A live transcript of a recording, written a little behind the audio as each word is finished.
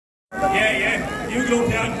Yeah, you go up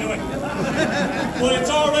there and do it. But it's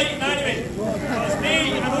alright anyway, because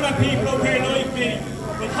me and other people up here like me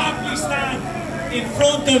will happily stand in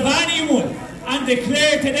front of anyone and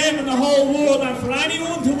declare to them and the whole world, and for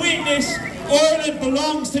anyone to witness, Ireland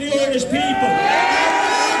belongs to the Irish people.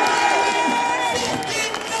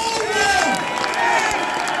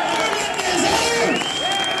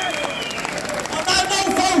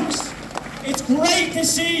 It's great to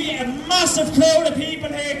see a massive crowd of people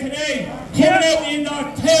here today, coming out in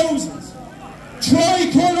their thousands.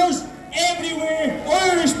 Tricolours everywhere,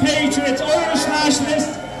 Irish patriots, Irish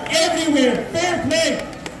nationalists everywhere. Fair play.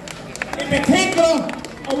 In particular,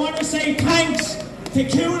 I want to say thanks to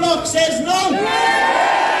Quinlan says no.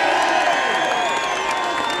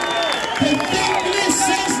 The English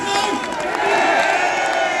says no.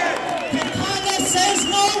 The Canada says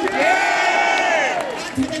no.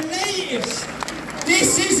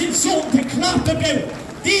 This isn't something to clap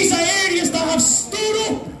about. These are areas that have stood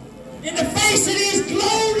up in the face of these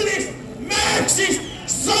globalists, Marxists,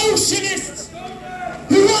 socialists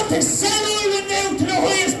who want to sell Ireland now to the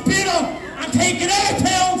highest bidder and taking our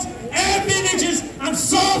towns, our villages and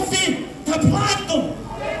saw fit to plant them.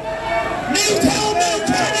 Newtown, New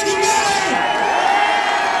Kennedy,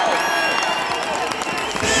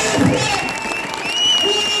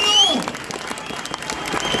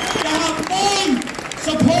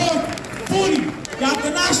 support fully. You have the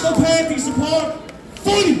National Party support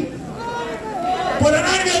fully. But I'm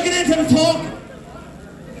not going to get into the talk.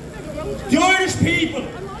 The Irish people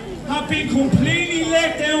have been completely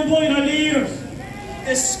let down by their leaders.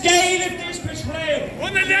 The scale of this betrayal,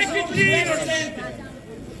 unelected leaders,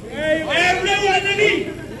 everyone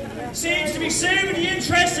seems to be serving the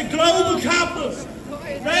interests of global capitals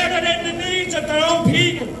rather than the needs of their own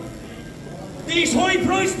people. These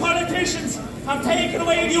high-priced politicians have taken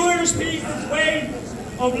away the Irish people's way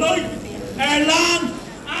of life, our land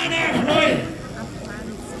and our pride.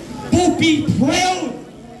 But be proud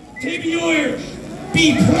to be Irish.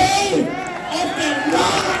 Be proud of the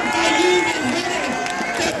land that you've inherited.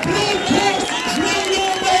 The blood coursing through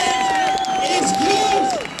your veins is yours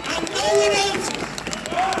and no one else's.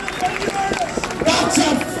 That's a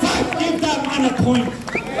fact. Give that man a point.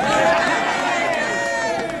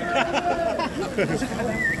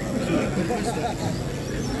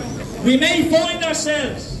 We may find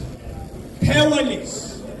ourselves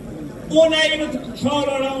powerless, unable to control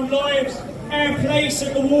our own lives. Our place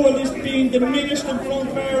in the world is being diminished in front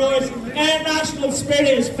of our eyes. Our national spirit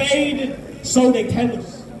is faded, so they tell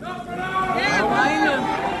us.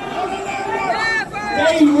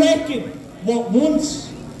 They reckon what once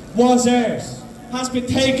was ours has been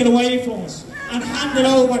taken away from us and handed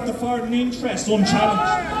over to foreign interests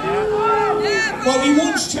unchallenged. What we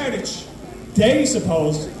once cherished, they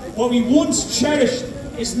suppose, what we once cherished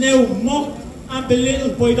is now mocked and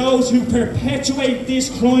belittled by those who perpetuate this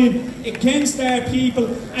crime against our people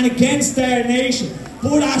and against our nation.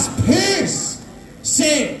 But as Pearce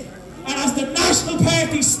said,